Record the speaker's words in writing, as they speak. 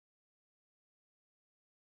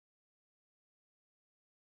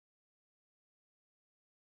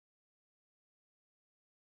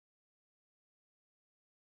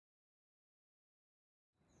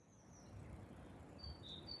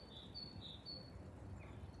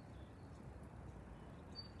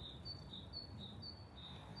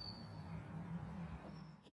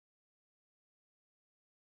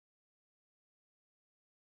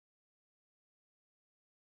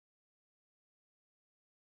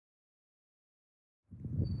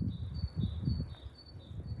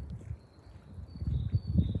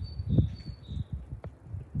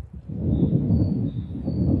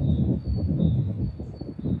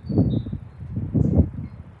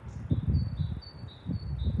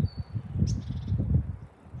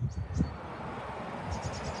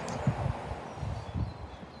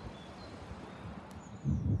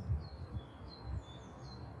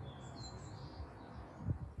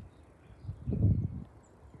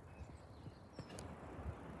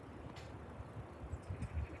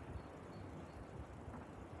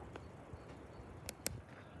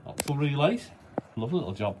electrical relays. Lovely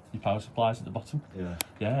little job. Your power supplies at the bottom. Yeah.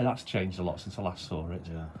 Yeah, that's changed a lot since I last saw it.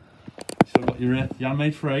 Yeah. So we've got your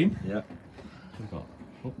handmade frame. Yeah. We've got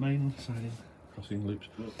up main, siding, crossing loops.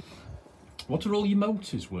 What are all your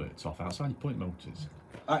motors worked off outside your point motors?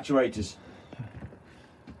 Actuators.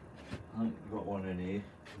 I've got one in here.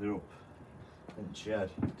 They're up in the shed.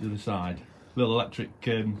 The other side. Little electric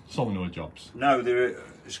solenoid jobs. No, they're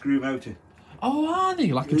a screw motor. Oh, are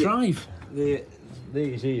they? Like a drive?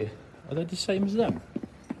 These here. Are they the same as them?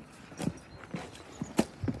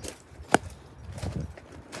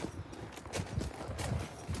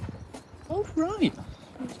 Oh, right.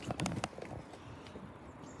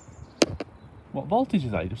 What voltage are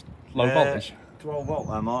they? Just low voltage? 12 volt,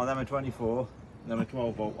 them are 24. Them are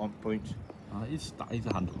 12 volt 1 point. That is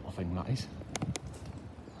a handy little thing, that is.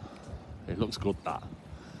 It looks good, that.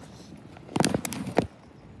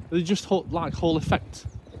 Are they just like Hall effect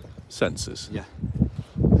sensors? Yeah.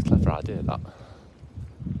 Clever idea, that.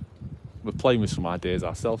 We're playing with some ideas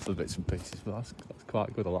ourselves for bits and pieces, but that's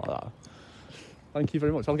quite good. I like that. Thank you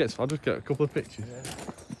very much. I'll just get a couple of pictures. Yeah.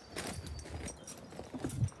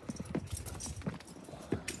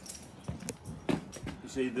 You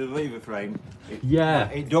see the lever frame?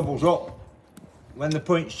 It doubles up. When the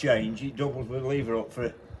points change, it doubles with the lever up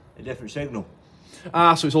for a different signal.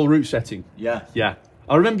 Ah, so it's all route setting. Yeah. Yeah.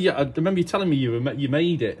 I remember you telling me you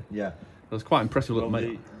made it. Yeah. That was quite impressive. Well,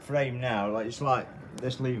 the frame now, like it's like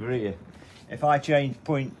this lever here. If I change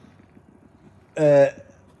point,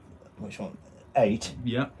 which one? 8.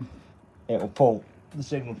 Yeah. It'll pull the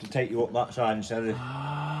signal to take you up that side instead of.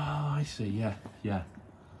 Ah, I see. Yeah, yeah.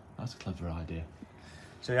 That's a clever idea.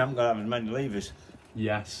 So you haven't got to have as many levers.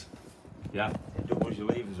 Yes. Yeah. It doubles your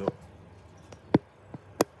levers up.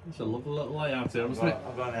 It's a lovely little layout here, wasn't it?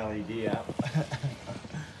 I've got an LED out.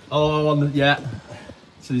 Oh, yeah.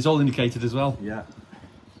 So it's all indicated as well. Yeah.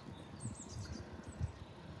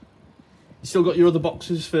 You still got your other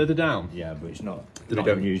boxes further down? Yeah, but it's not. They're We not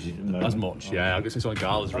don't use it as much. Yeah, I guess it's on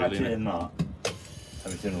Gala's really. Actually, in that,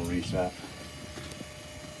 everything will reset.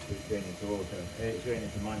 It's going into auto. It's going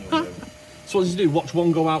into manual mode. So what does he do? Watch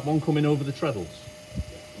one go out, one coming over the treadles?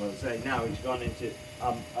 Well, say now it's gone into.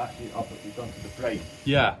 Actually up. It's gone to the frame.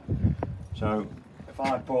 Yeah. So if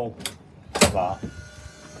I pull that,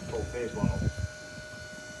 pull this one up,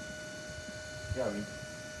 going.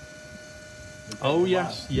 Oh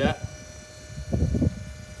yes, yeah.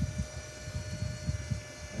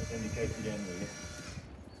 It's indicated in here.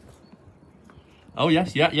 Oh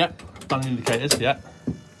yes, yeah, yeah. Standing indicators, yeah.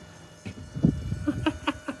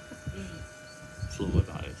 It's lovely,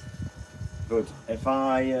 that is. But if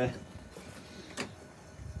I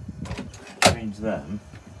change them,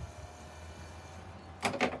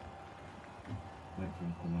 make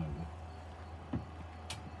them come over.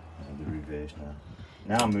 And the reverse now.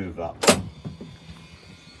 Now move that.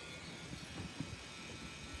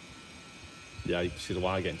 Yeah, you can see the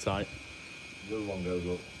wire getting tight. The other one goes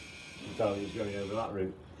up. You tell it's going over that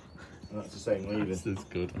route. And that's the same lever. This is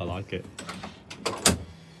good, I like it.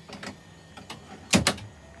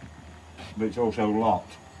 But it's also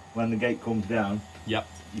locked. When the gate comes down, Yep.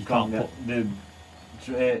 you can't get the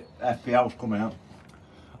FPLs come out.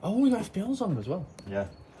 Oh, we got FPLs on them as well. Yeah.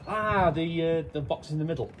 Ah, the boxes in the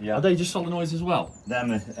middle. Yeah. Are they just solenoids as well?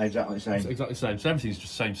 Them are exactly the same. It's exactly the same. So everything's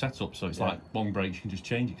just the same setup. So it's Yeah. like one breaks, you can just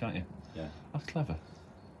change it, can't you? Yeah. That's clever.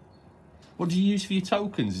 What do you use for your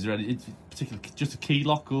tokens? Is there any particular, just a key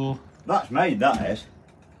lock or? That's made, that is.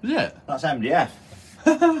 Is it? That's MDF.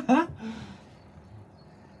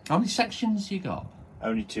 How many sections you got?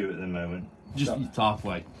 Only 2 at the moment. Just So-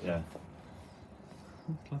 halfway. Yeah.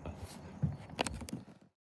 Clever.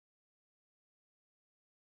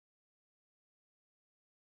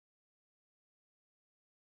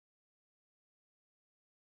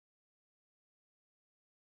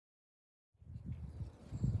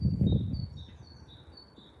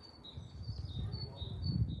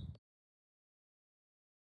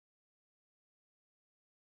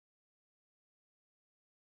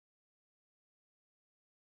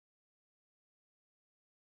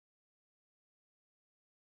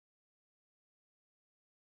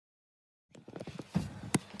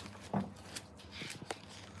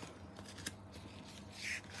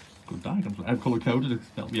 Good diagrams. I've colour coded to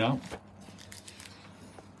help me out.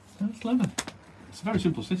 That's clever. It's a very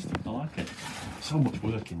simple system. I like it. So much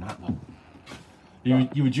work in that though.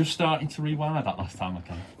 You were just starting to rewire that last time I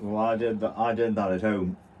came. Well, I did that at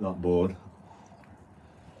home, that board.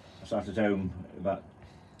 I sat at home about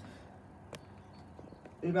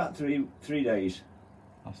three days.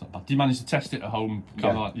 That's not bad. Did you manage to test it at home?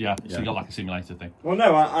 Kind of like, yeah. So Yeah. you got like a simulator thing. Well,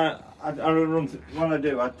 no, I run when I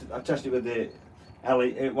do, I test it with the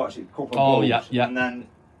what's it, couple of Oh, bulbs, yeah, yeah. and then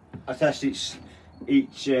I test each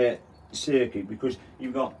circuit, because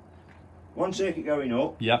you've got one circuit going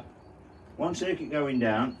up, Yeah. one circuit going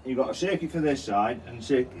down, you've got a circuit for this side, and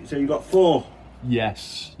so you've got 4.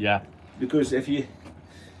 Yes. Yeah. Because if you've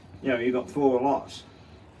got 4 lots,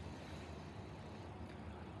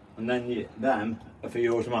 and then them are for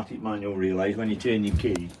your automatic manual relays. When you turn your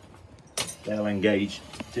key, they'll engage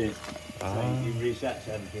to it resets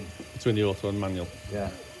everything. Between the auto and manual.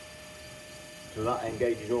 Yeah. So that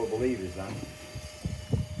engages all the levers then.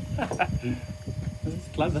 That's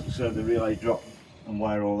clever. So the relay drop and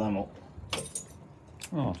wire all them up.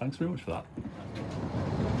 Oh, thanks very much for that.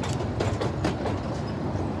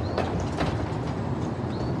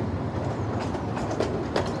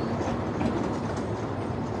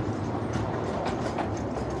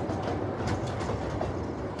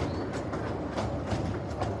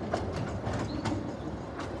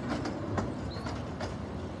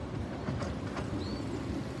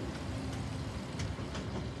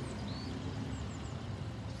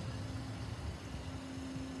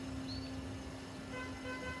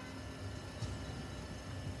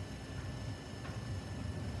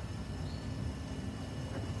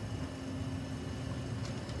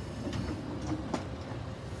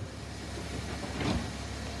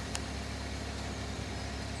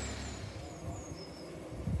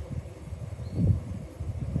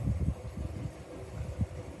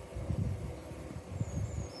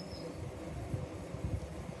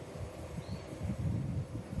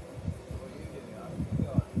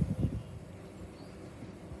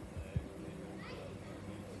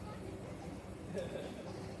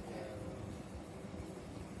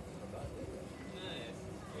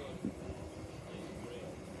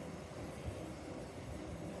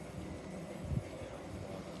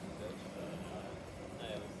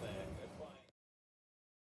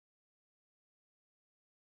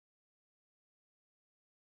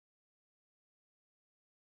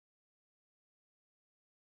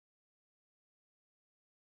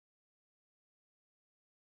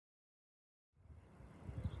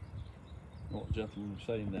 What the gentleman was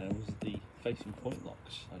saying there was the facing point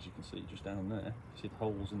locks, as you can see just down there. You see the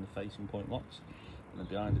holes in the facing point locks, and then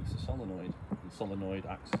behind it's a solenoid. The solenoid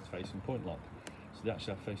acts as facing point lock. So they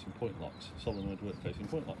actually have facing point locks. Solenoid work facing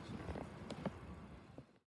point locks.